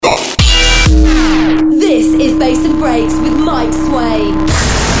Bass and Breaks with Mike Sway.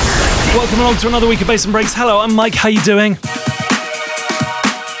 Welcome along to another week of Bass and Breaks. Hello, I'm Mike. How you doing?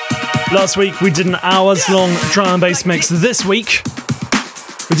 Last week we did an hours-long drum and bass mix. This week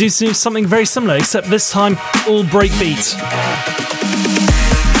we do something very similar, except this time all breakbeat.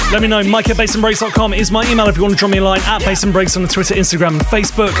 Let me know. Mike at bassandbreaks.com is my email if you want to drop me a line. At Bass and Breaks on the Twitter, Instagram, and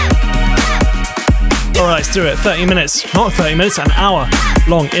Facebook. All right, let's do it. 30 minutes, not 30 minutes, an hour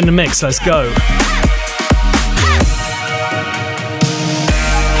long in the mix. Let's go.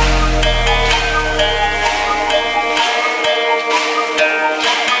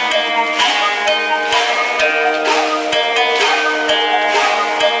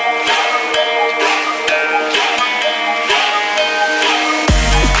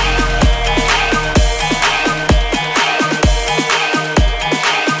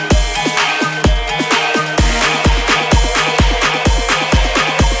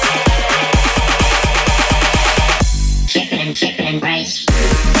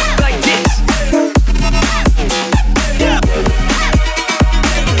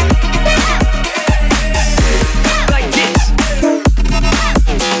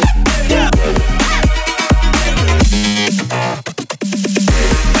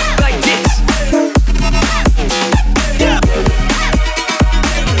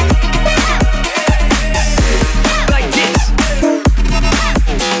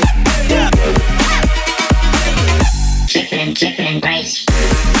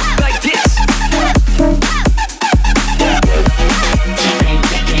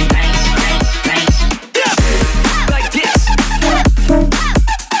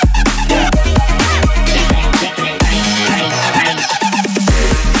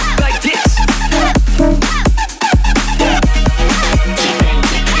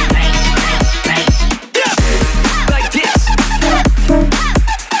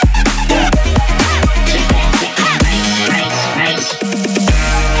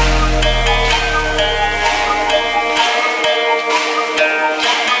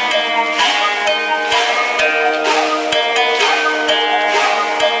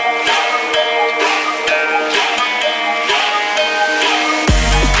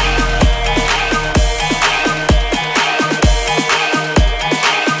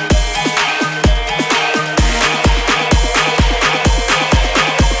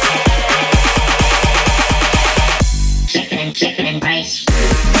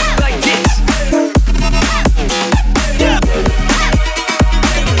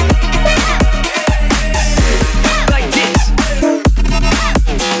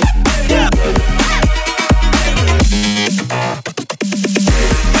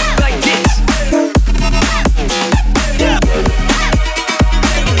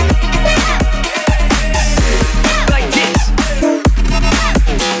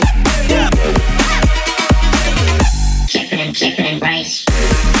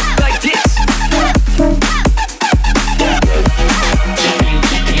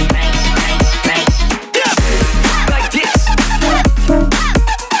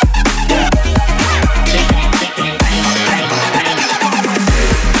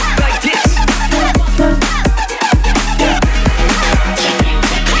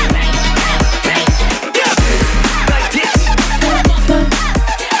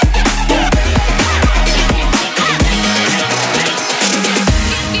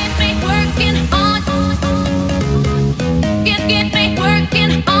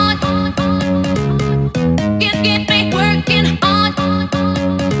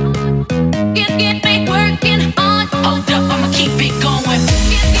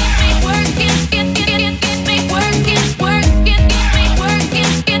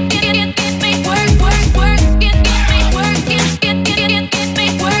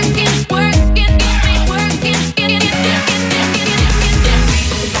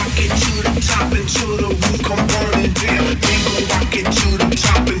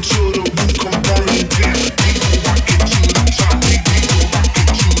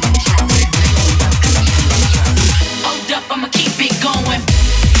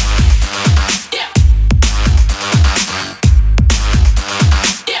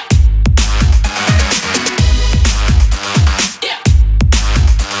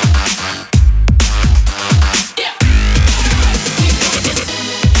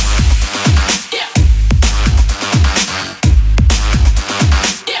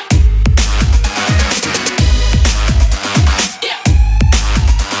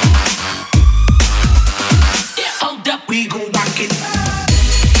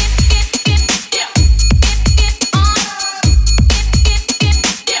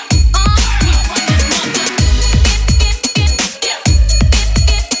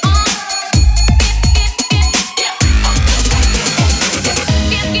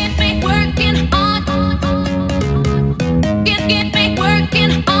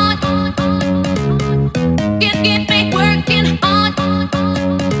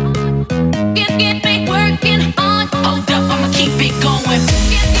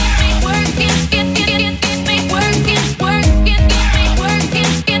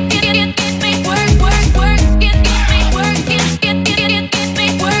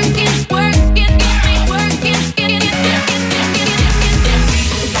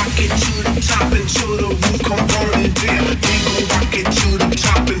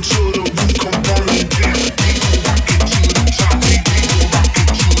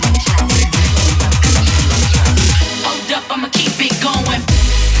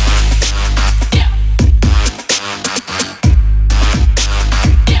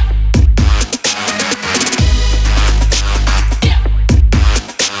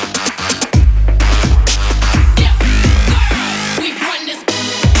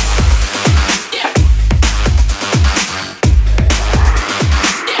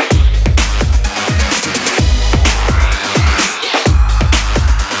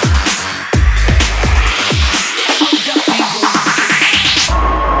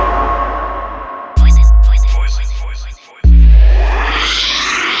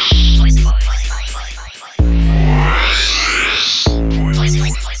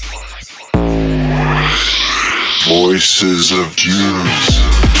 Voices of Doom.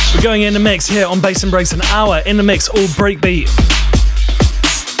 We're going in the mix here on Bass and Breaks, an hour in the mix, all breakbeat.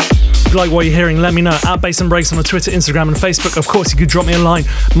 If you like what you're hearing, let me know at Bass and Breaks on the Twitter, Instagram and Facebook. Of course, you could drop me a line,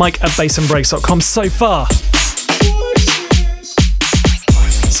 mike@bassandbreaks.com. So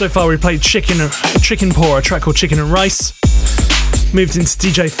far we played Chicken Pour, a track called Chicken and Rice. Moved into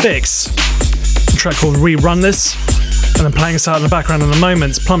DJ Fix, a track called Rerun This. And then playing us out in the background in the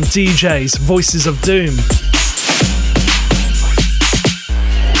moment, Plump DJs, Voices of Doom.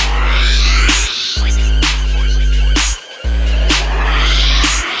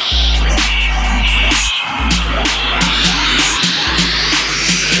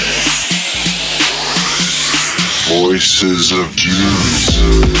 Voices of Doom.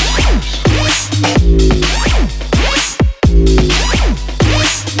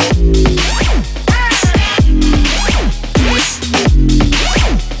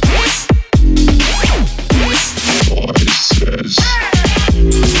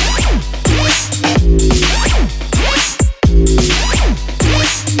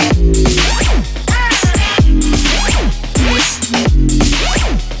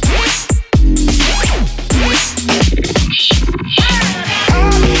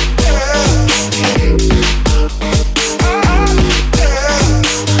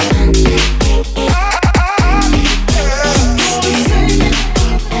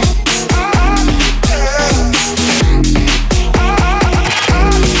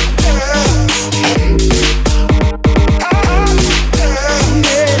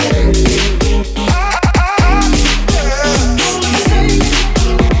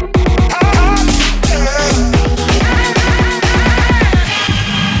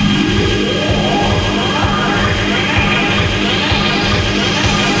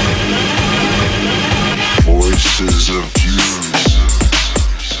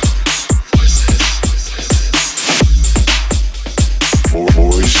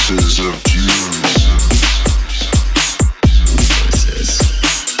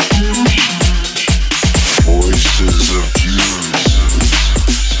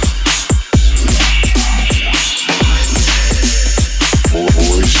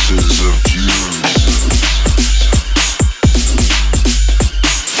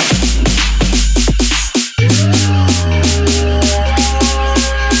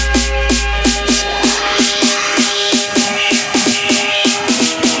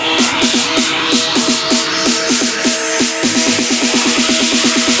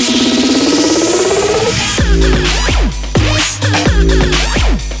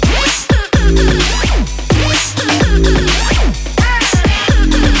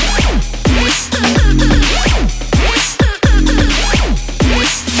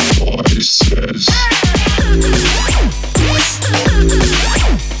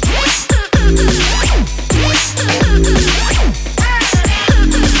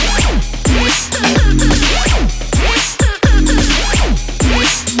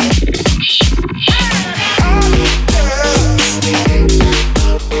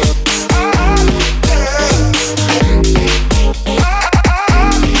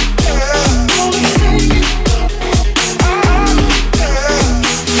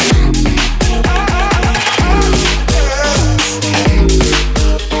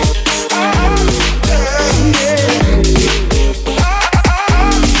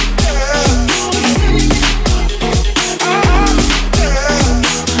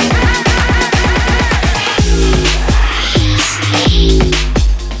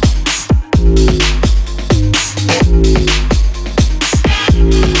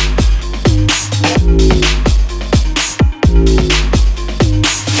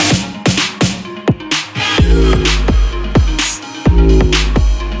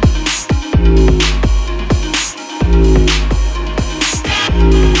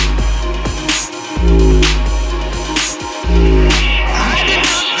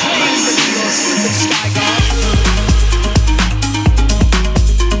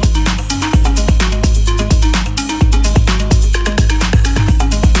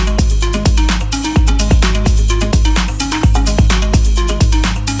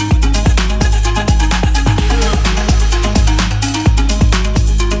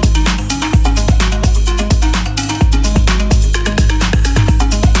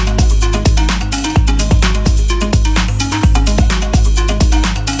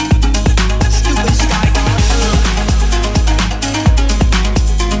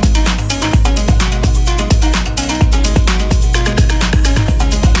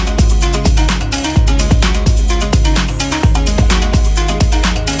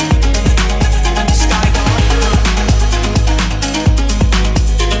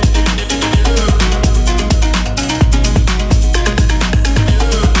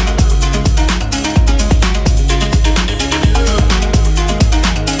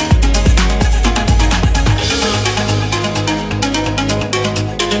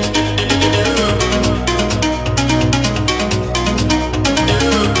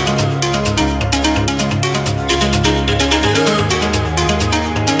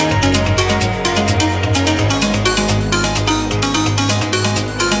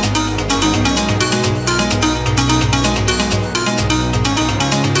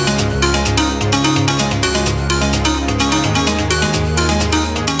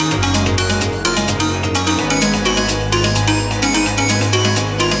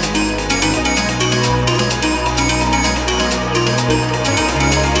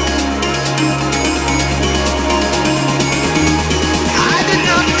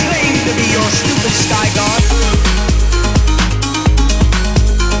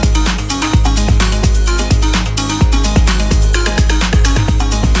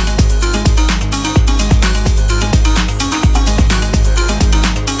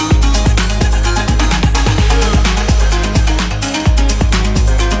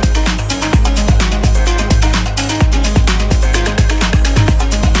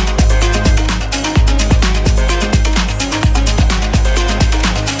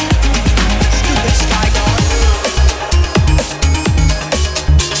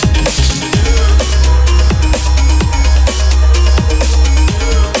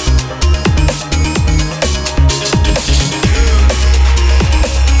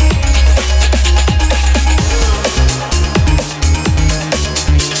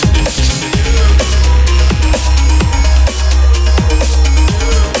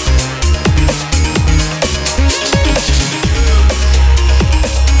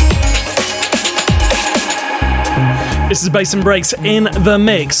 of Bass and Breaks in the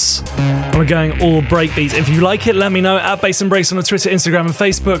mix. And we're going all breakbeat. If you like it, let me know at Bass and Breaks on the Twitter, Instagram, and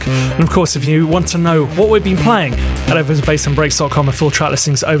Facebook. And of course, if you want to know what we've been playing, head over to bassandbreaks.com and full track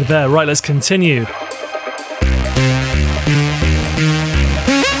listings over there. Right, let's continue.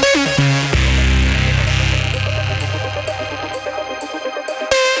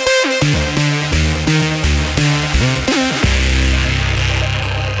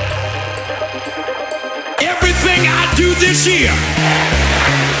 This year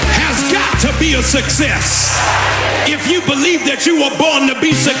has got to be a success. If you believe that you were born to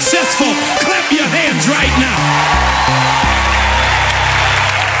be successful, clap your hands right now.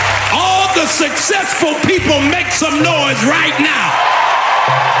 All the successful people make some noise right now.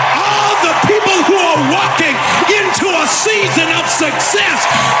 All the people who are walking into a season of success,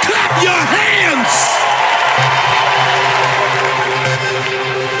 clap your hands.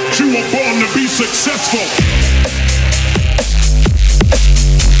 You were born to be successful.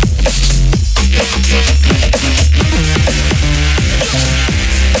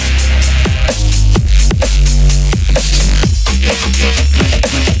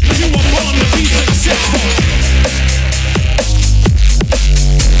 You were born to be successful.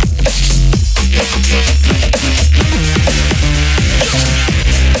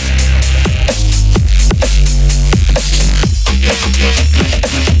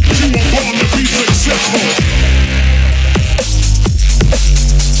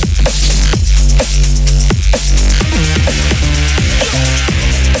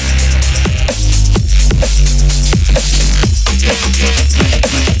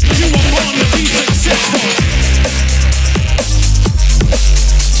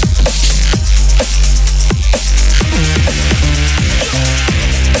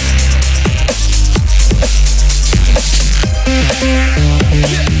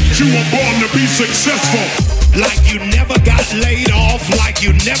 Successful. Like you never got laid off, like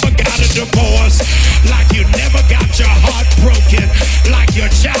you never got a divorce, like you never got your heart broken, like your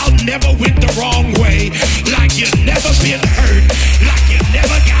child never went the wrong way, like you never been hurt, like you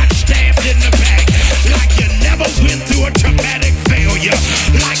never got stabbed in the back, like you never went through a traumatic failure,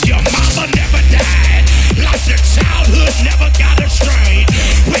 like your mama never died, like your childhood never got estranged.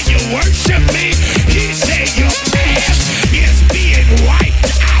 When you worship me, he said your past is being wiped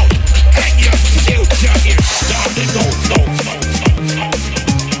out. And your future is starting to go.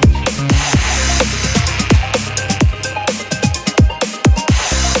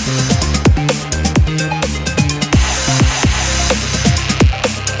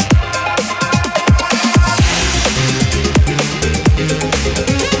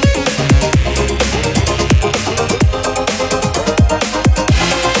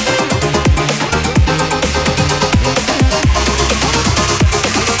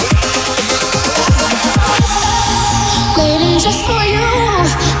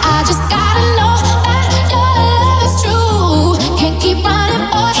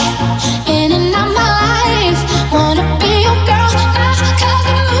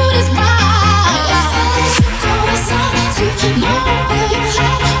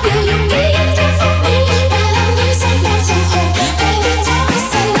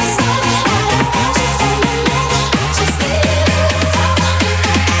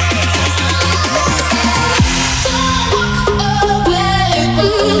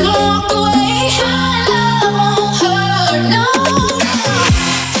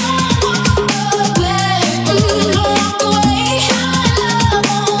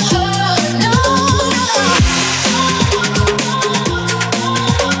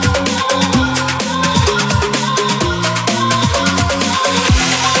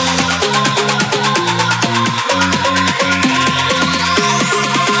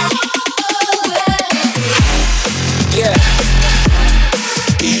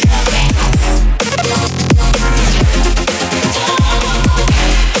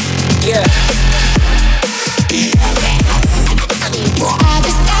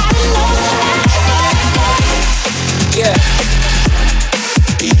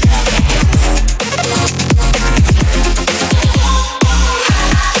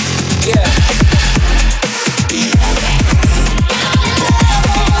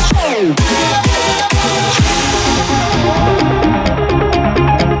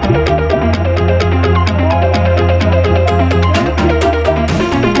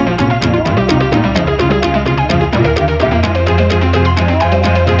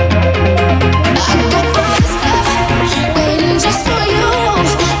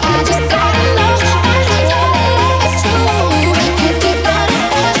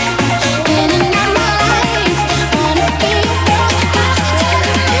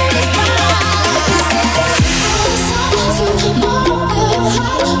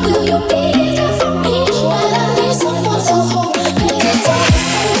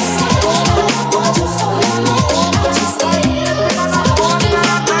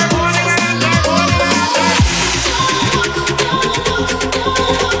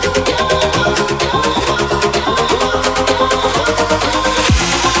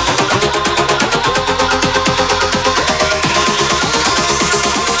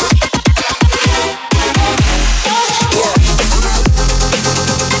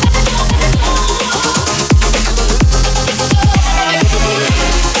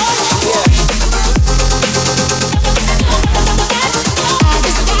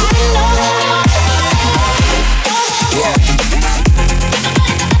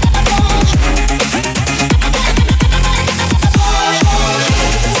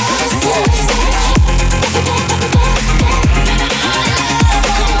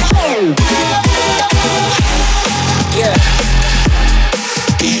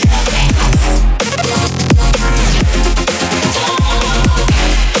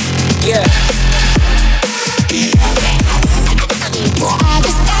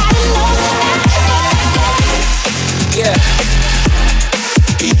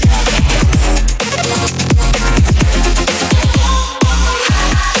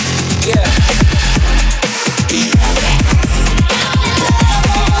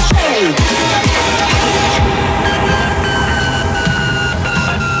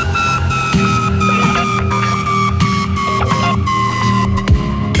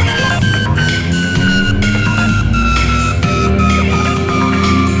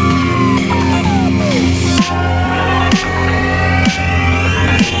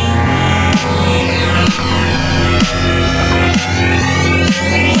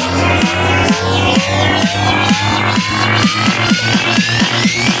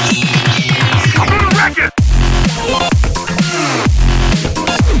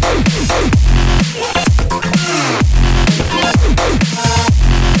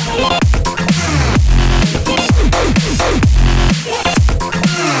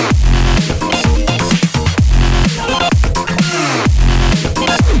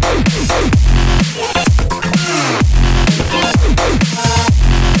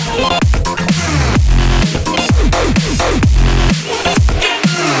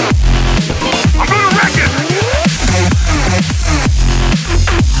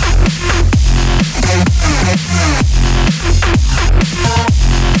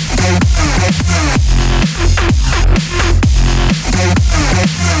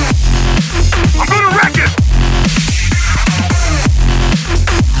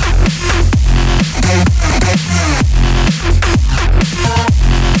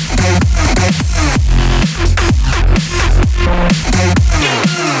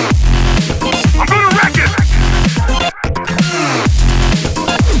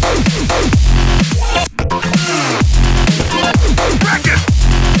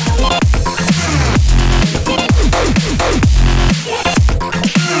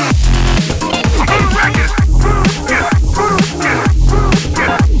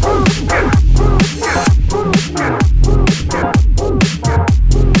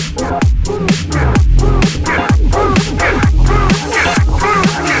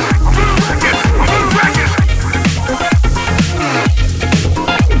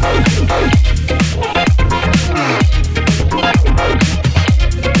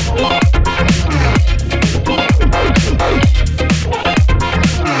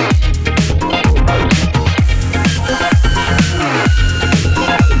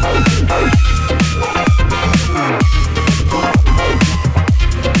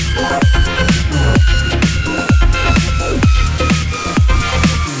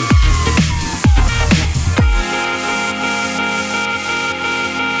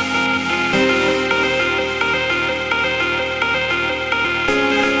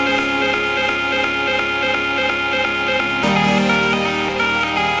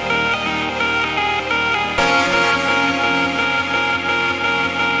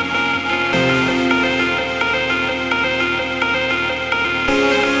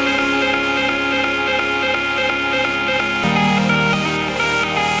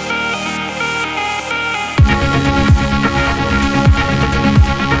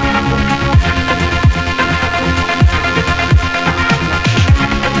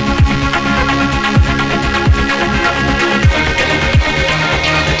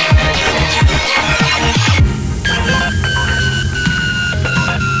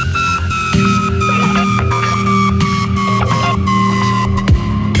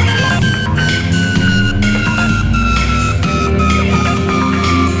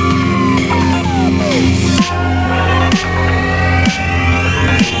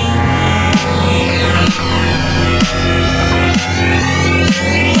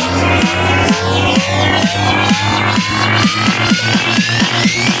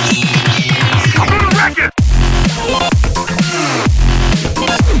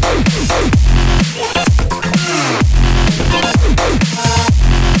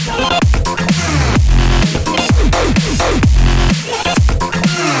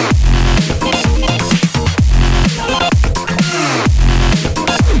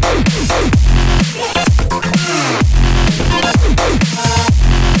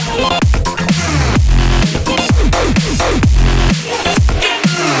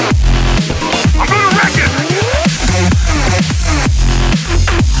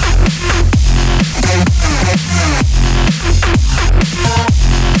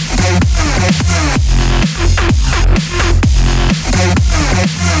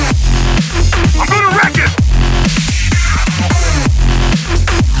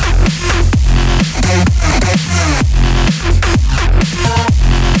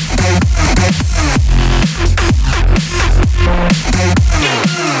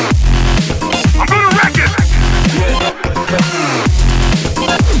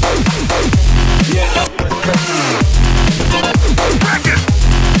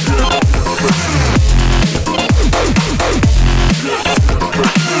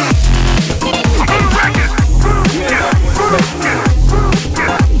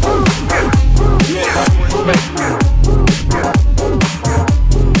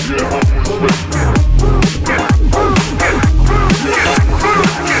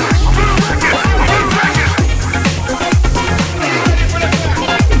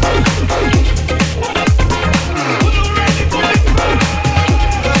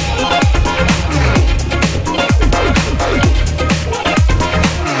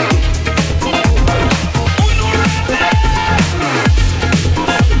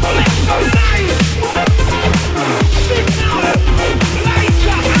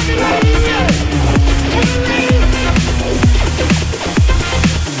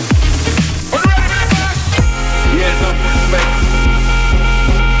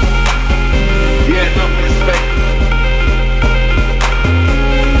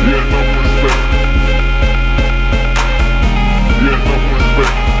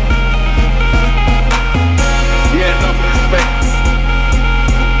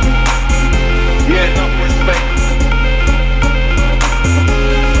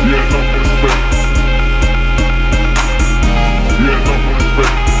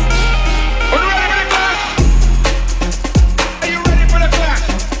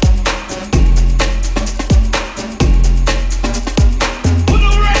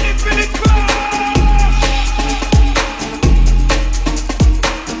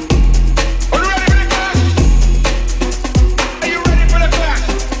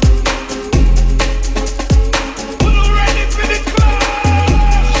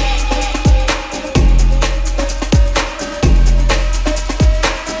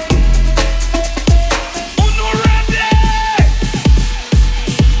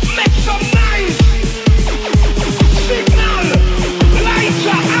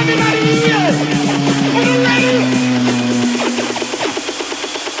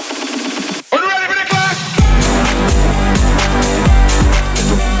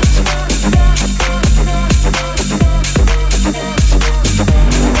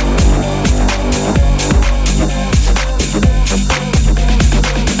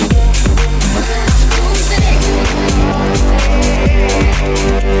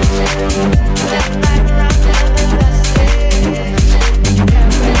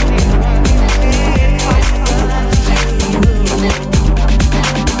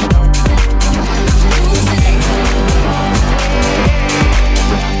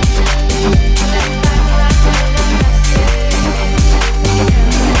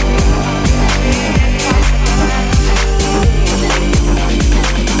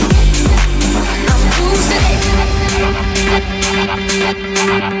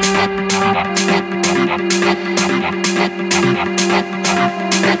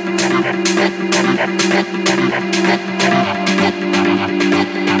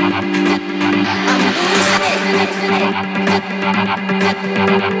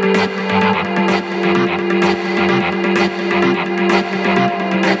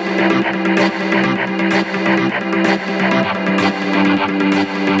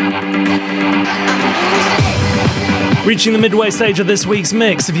 Reaching the midway stage of this week's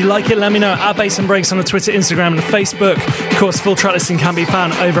mix. If you like it, let me know at Bass and Breaks on the Twitter, Instagram and Facebook. Of course, full track listing can be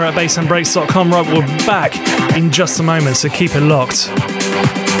found over at bassandbreaks.com. Right, we'll be back in just a moment, so keep it locked.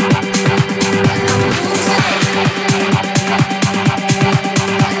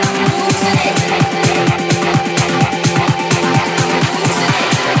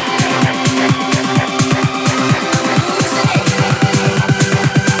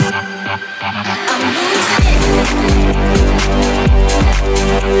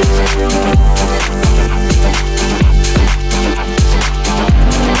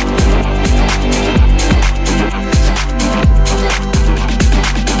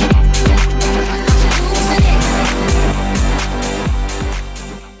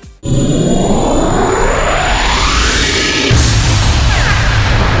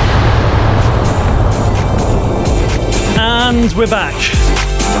 And we're back.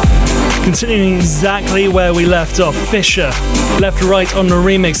 Continuing exactly where we left off. Fisher, left right on the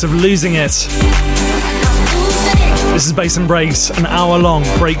remix of Losing It. This is Bass and Breaks, an hour-long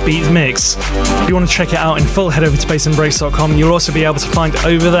breakbeat mix. If you want to check it out in full, head over to bassandbreaks.com. You'll also be able to find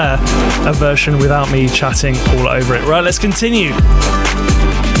over there a version without me chatting all over it. Right, let's continue.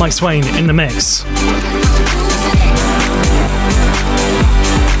 Mike Swain in the mix.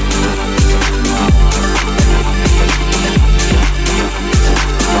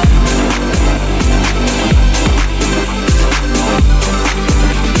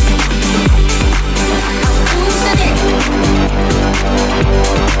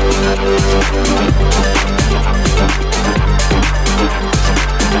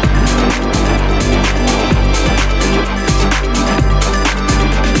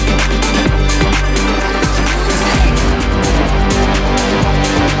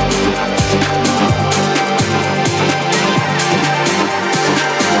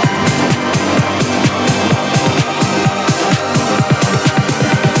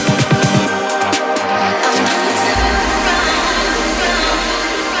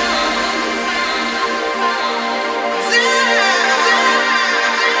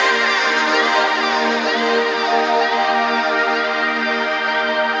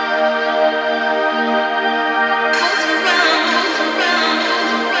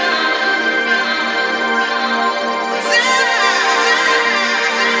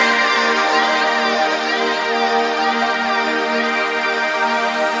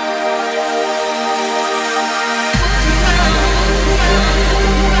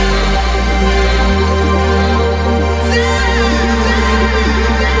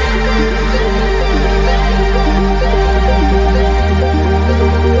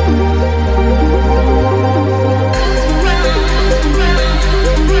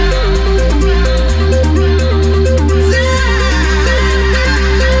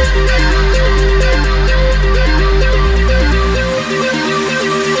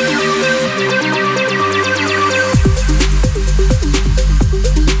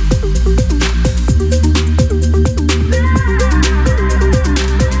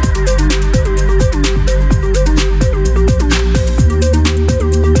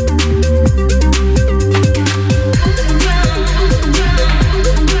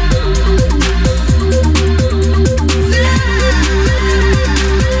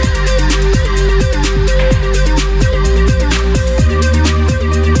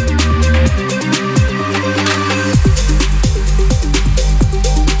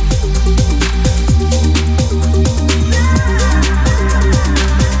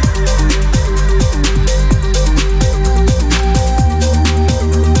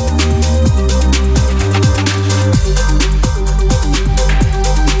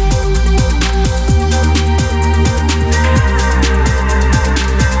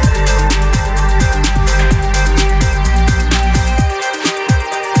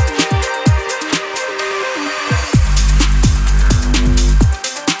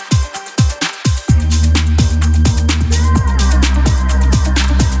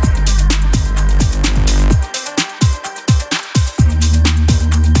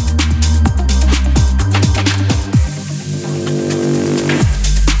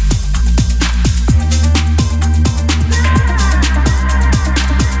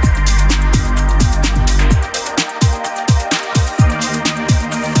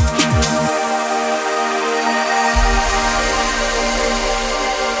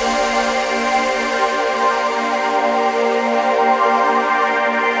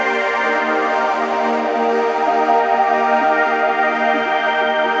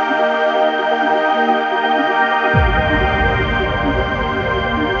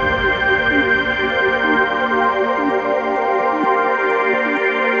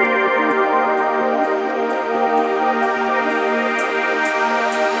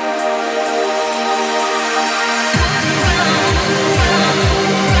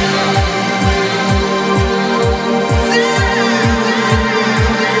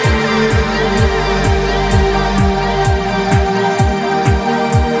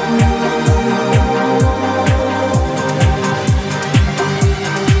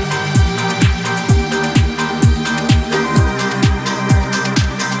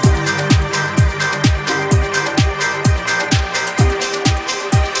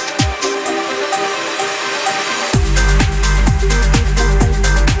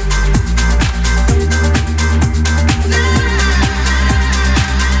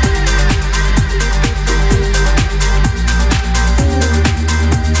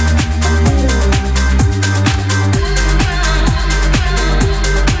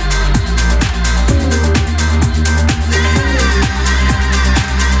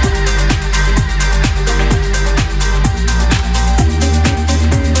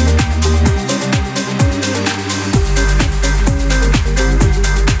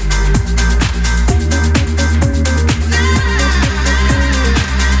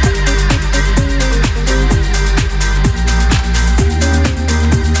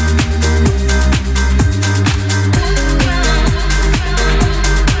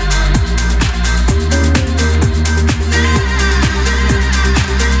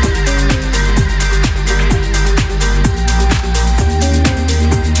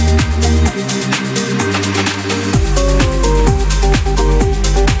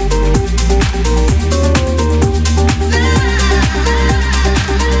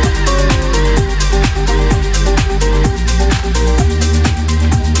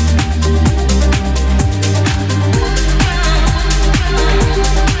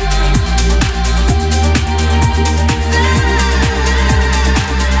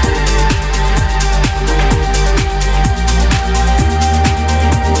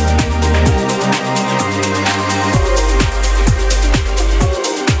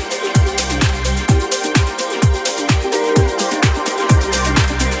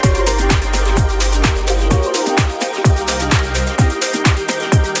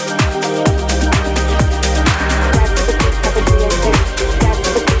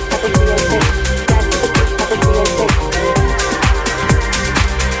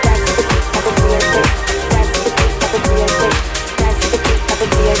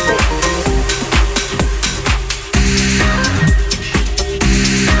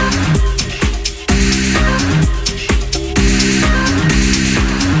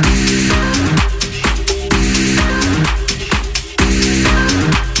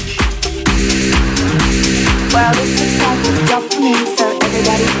 Well, this looks like a job for me, so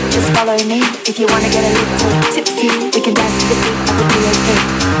everybody just follow me. If you wanna get a little tipsy, we can dance to the beat of the B.O.P.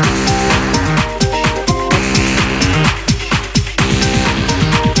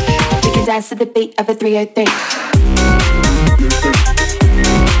 We can dance to the beat of a 303.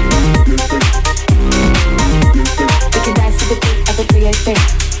 We can dance to the beat of a 303.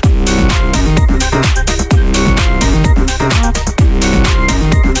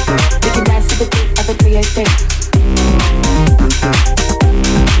 We can dance to the beat of a 303.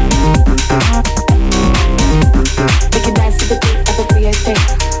 We can dance to the beat of a 303.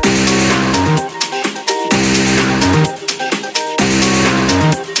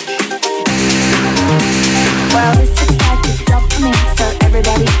 Well, this looks like a job for me, so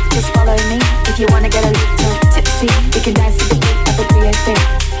everybody just follow me. If you wanna get a little tipsy, we can dance to the beat of a 303.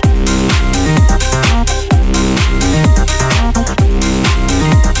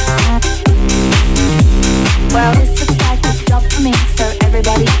 Well, this looks like a job for me, so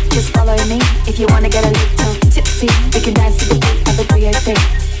everybody just follow me. If you wanna get a little tipsy, we can dance to the beat of a 303.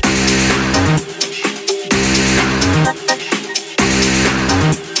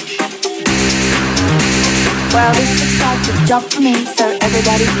 Well, this looks like a job for me, so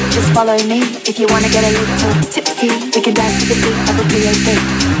everybody just follow me. If you wanna get a little tipsy, we can dance to the beat of a 303.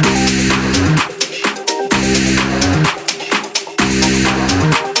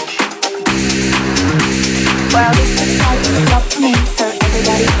 Well, this looks like a job for me, so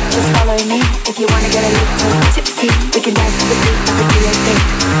everybody just follow me. If you wanna get a little tipsy, we can dance to the beat of a 303.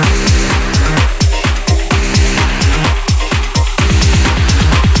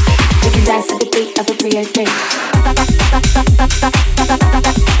 We can dance to the beat of a 303.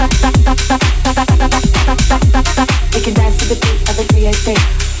 We can dance to the beat of a 303. We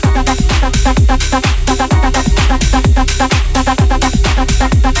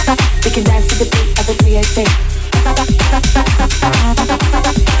can dance to the beat of a 303. We can dance to the beat of a 303.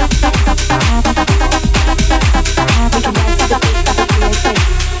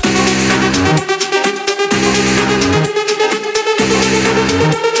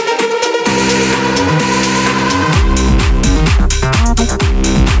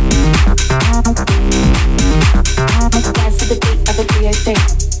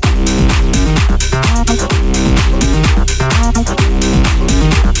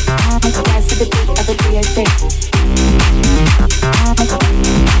 Dance to the beat of a 303. Dance to the beat of a 303.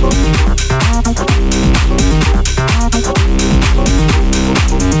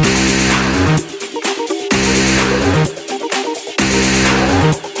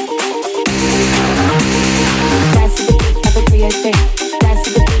 Dance to the beat of a 303. Dance to the beat of a 303. Dance to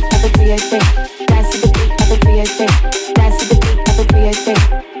the beat of a 303. Dance to the beat of a 303. Dance to the beat of a 303. Dance to the beat of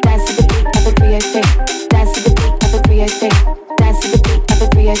a 303. Dance to the beat of a 303. Dance to the beat of a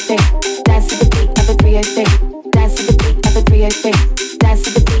 303. Dance to the beat of a 303. Dance to the beat of a 303. Dance to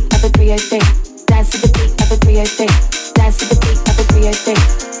the beat of a 303. Dance to the beat of a 303.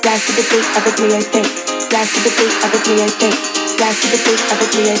 Dance to the beat of a 303. Dance to the beat of a 303. Dance to the beat of a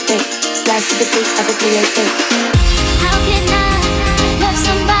 303. Dance to the beat of a 303. How can I love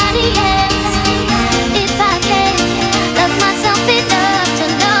somebody else if I can't love myself enough to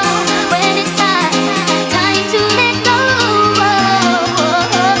know when it's time to let go?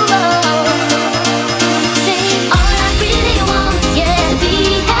 Say all I really want, yeah, to be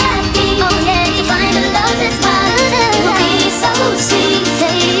happy. Oh yeah, to find a love that's mine, it will be so sweet.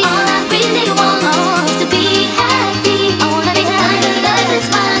 Say all I really want is to be happy. I wanna find a love that's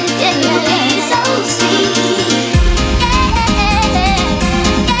mine, yeah, it will be so sweet.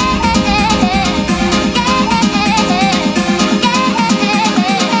 Yeah.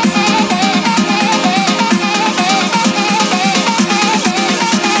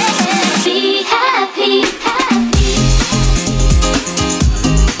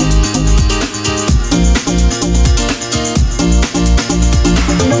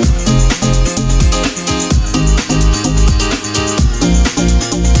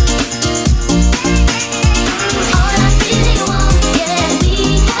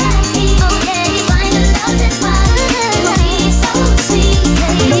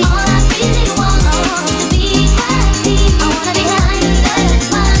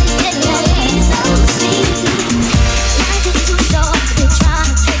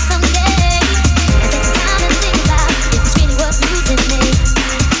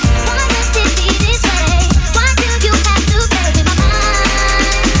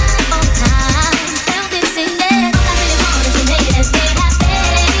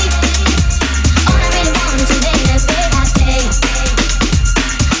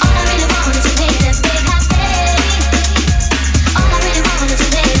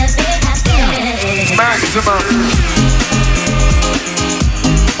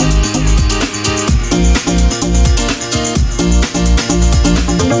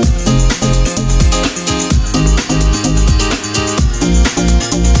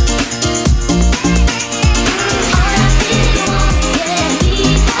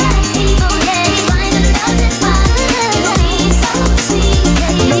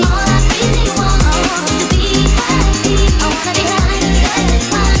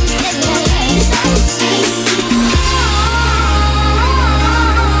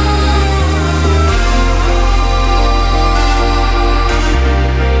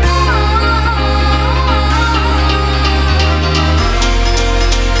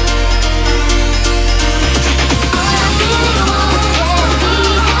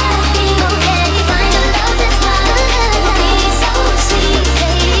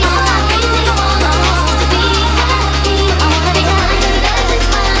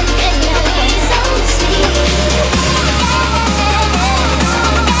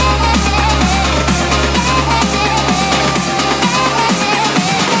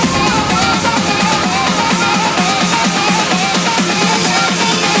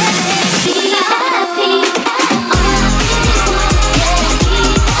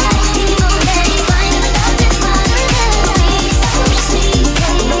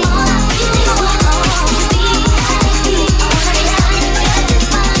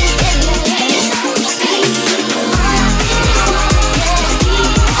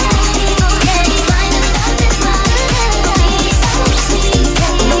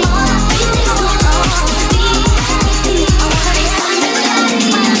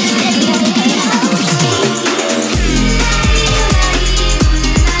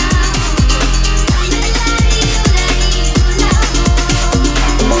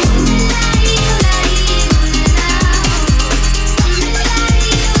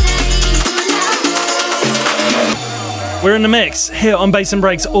 We're in the mix here on Bass and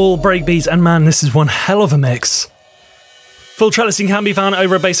Breaks, all breakbeats, and man, this is one hell of a mix. Full track listing can be found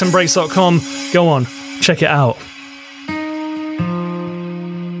over at bassandbreaks.com. Go on, check it out.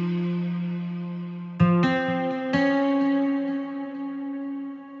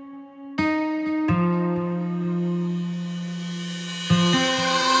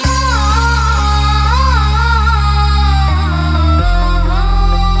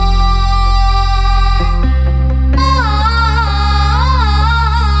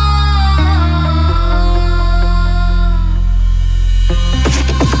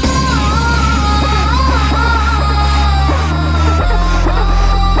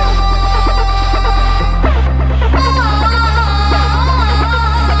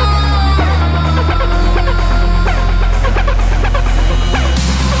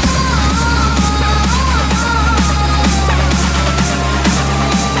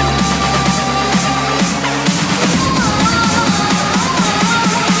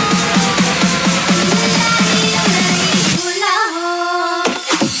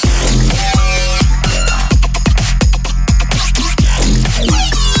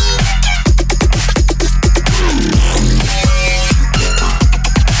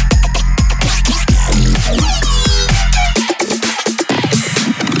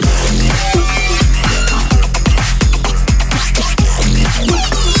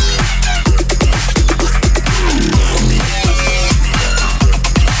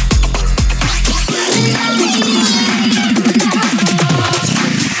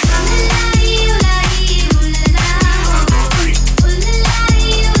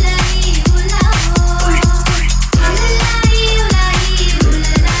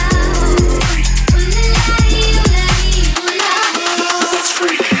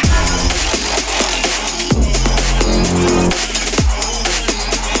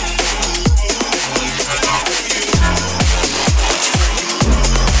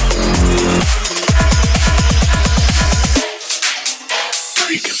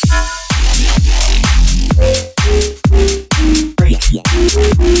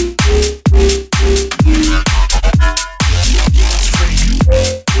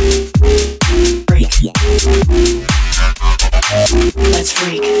 Let's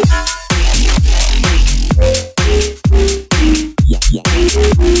freak.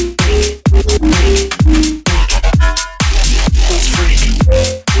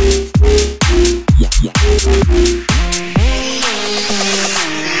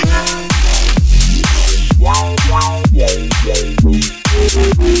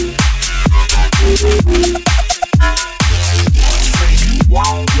 Yeah.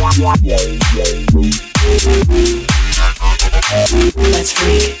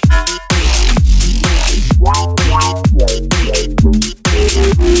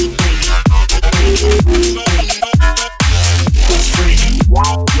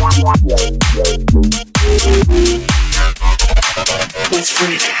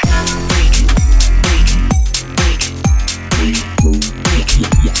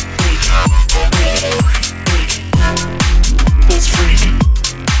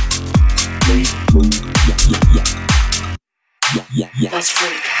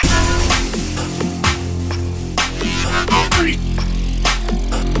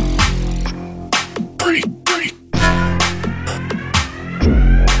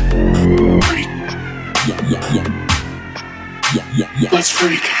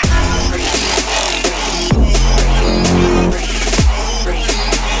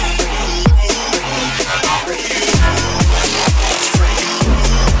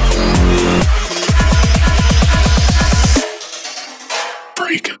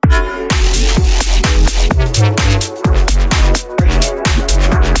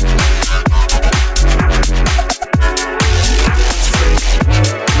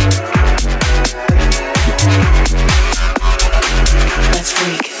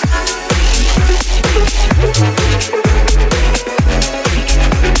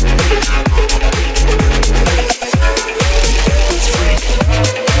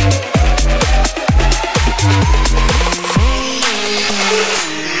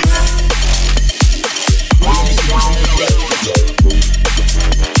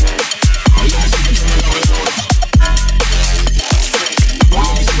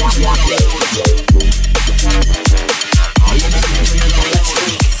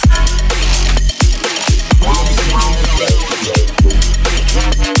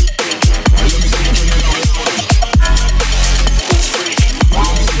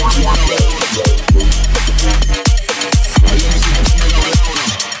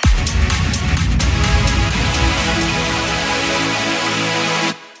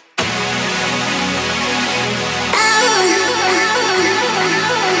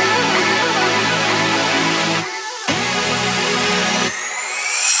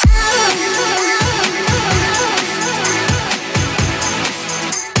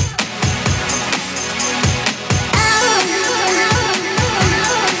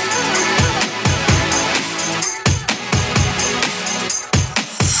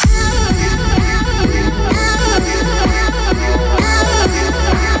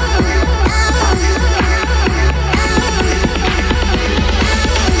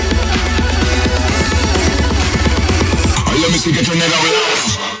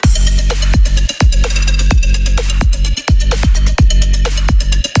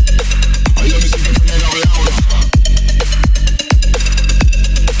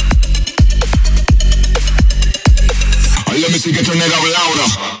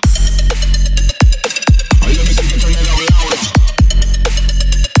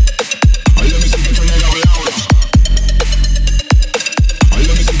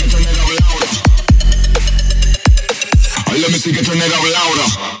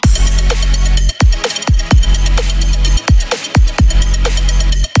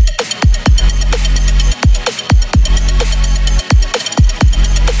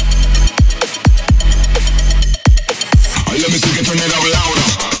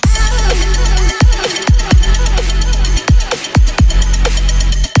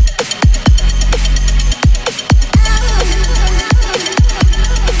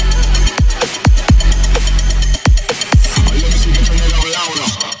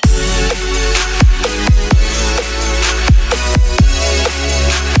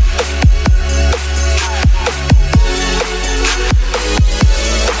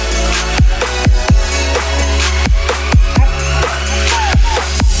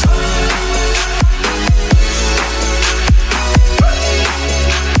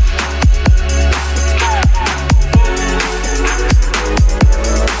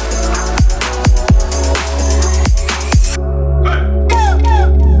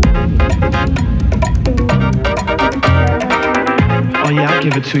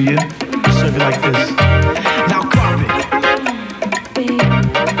 Give it to you, serve it like this. Now cop it.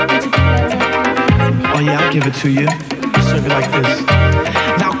 Oh yeah, I'll give it to you, serve it like this.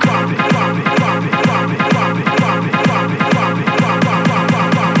 Now cop it, cop it, cop it, cop it, cop it, cop it, cop it, cop it,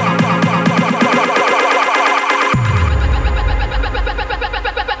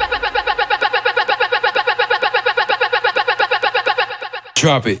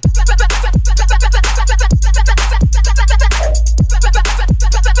 drop it.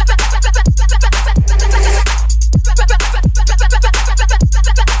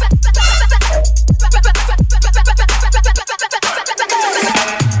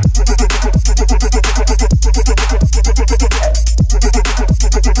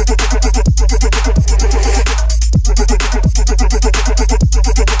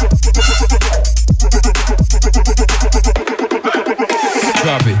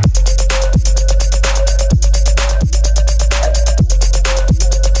 Drop it.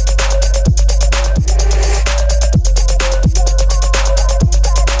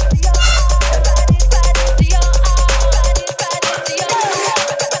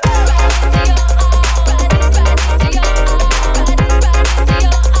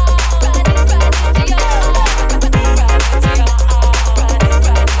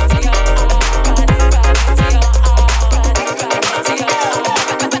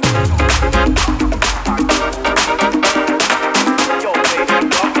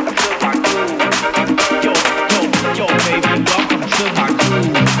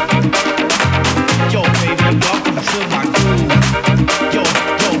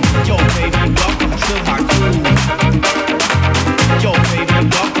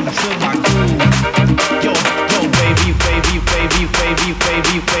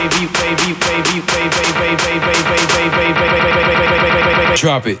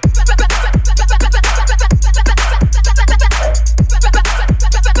 Drop it.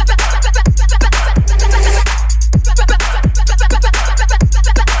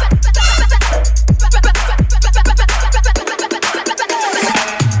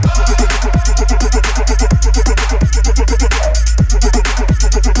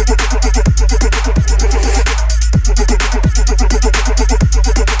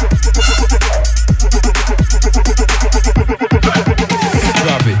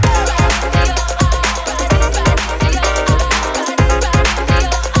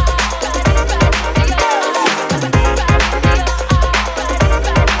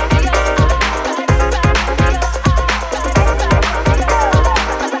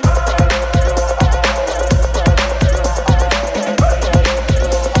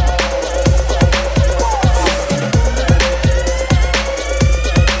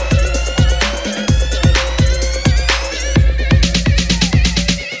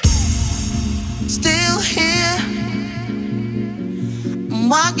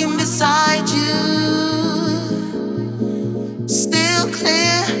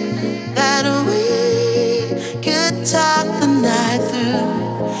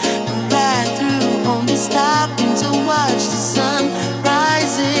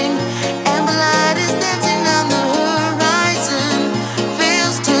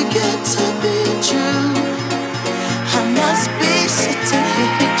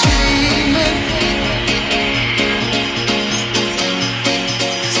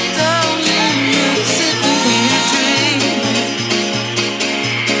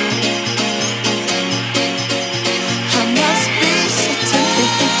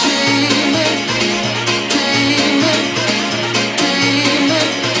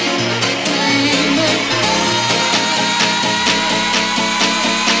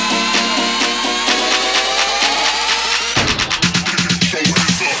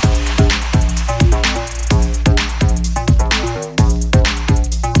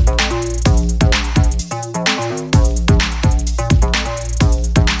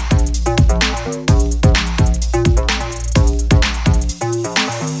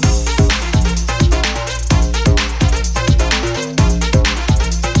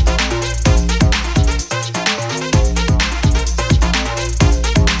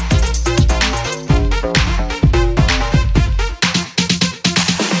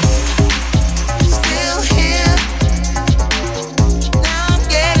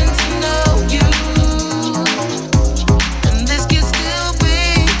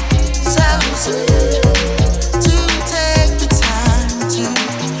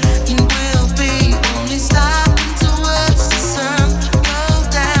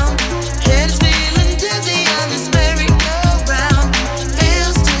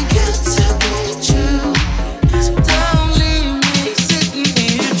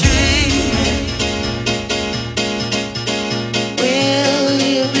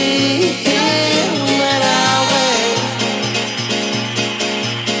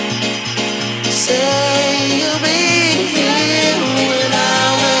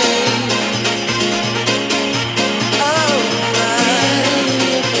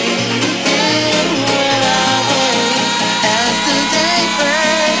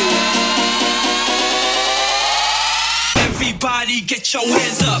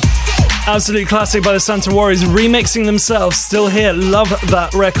 Absolute classic by the Santa Warriors, remixing themselves. Still here, love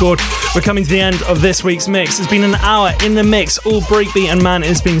that record. We're coming to the end of this week's mix. It's been an hour in the mix, all breakbeat, and man,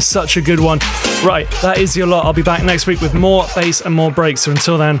 it's been such a good one. Right, that is your lot. I'll be back next week with more bass and more breaks. So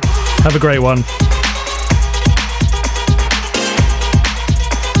until then, have a great one.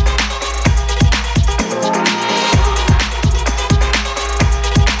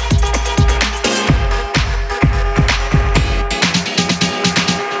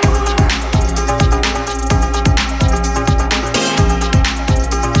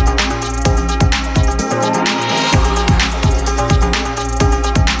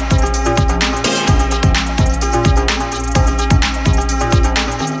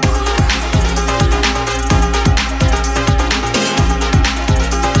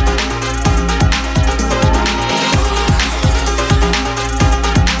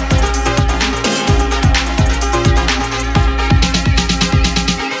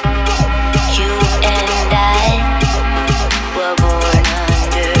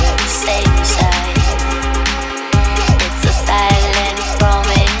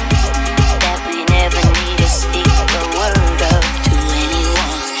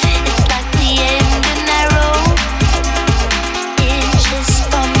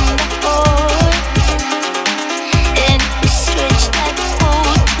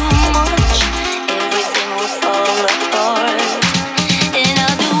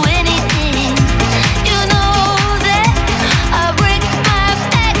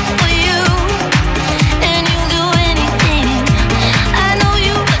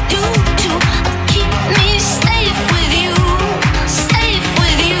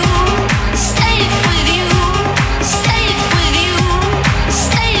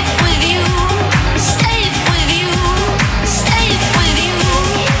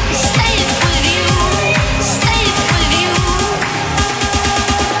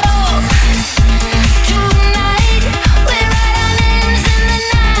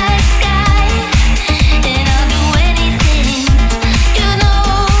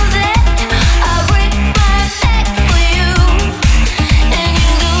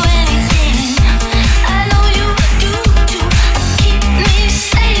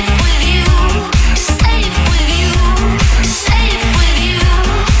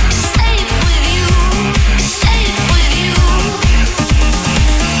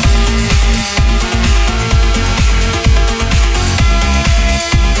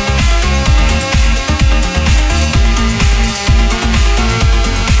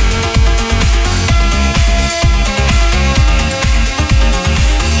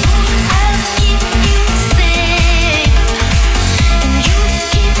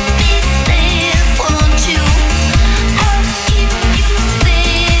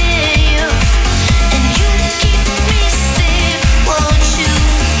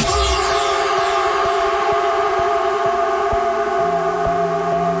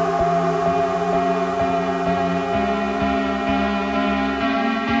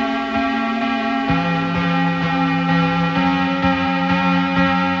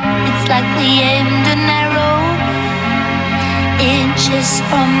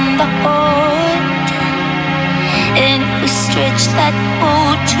 the heart. And if we stretch that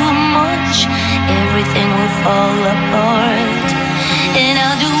bow too much, everything will fall apart. And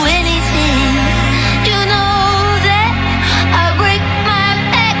I'll do anything